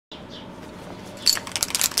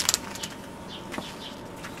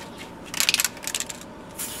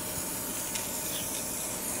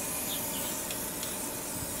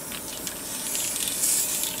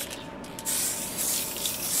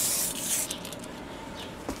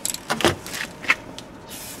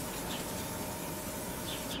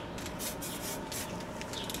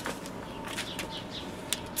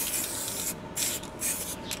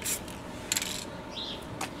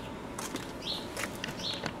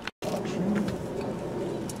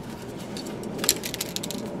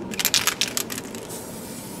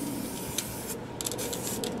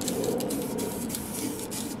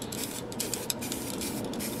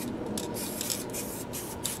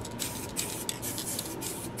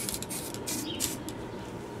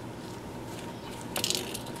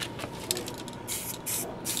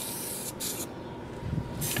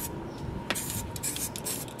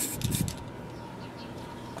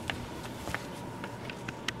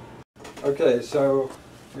Okay, so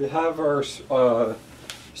we have our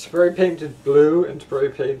spray painted blue and spray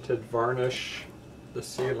painted varnish, the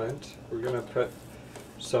sealant. We're going to put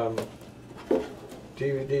some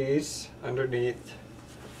DVDs underneath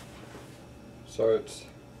so it's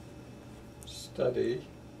steady.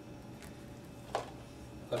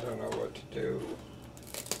 I don't know what to do.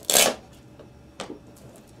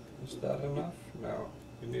 Is that enough? No,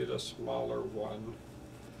 you need a smaller one.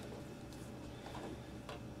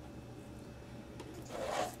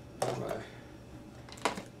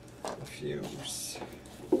 Fumes.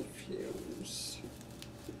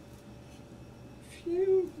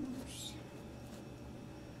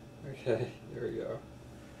 Okay, there we go.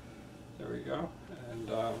 There we go. And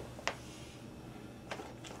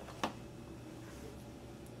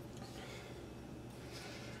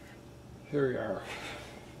here we are.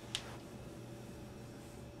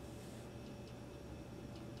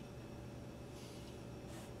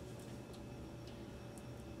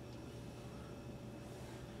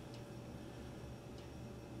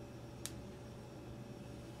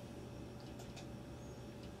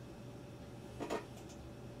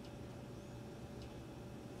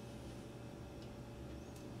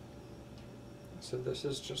 So this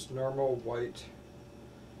is just normal white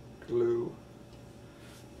glue,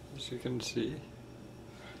 as you can see.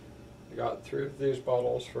 I got 3 of these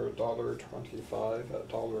bottles for $1.25 at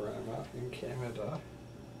Dollarama in Canada.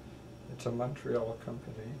 It's a Montreal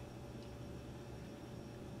company.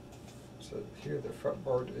 So here the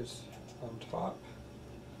fretboard is on top,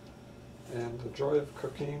 and the joy of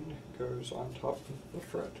cooking goes on top of the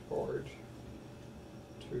fretboard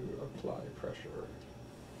to apply pressure.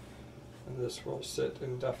 And this will sit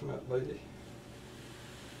indefinitely.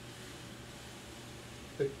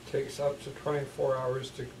 It takes up to 24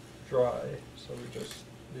 hours to dry, so we just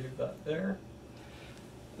leave that there.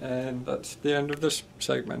 And that's the end of this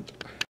segment.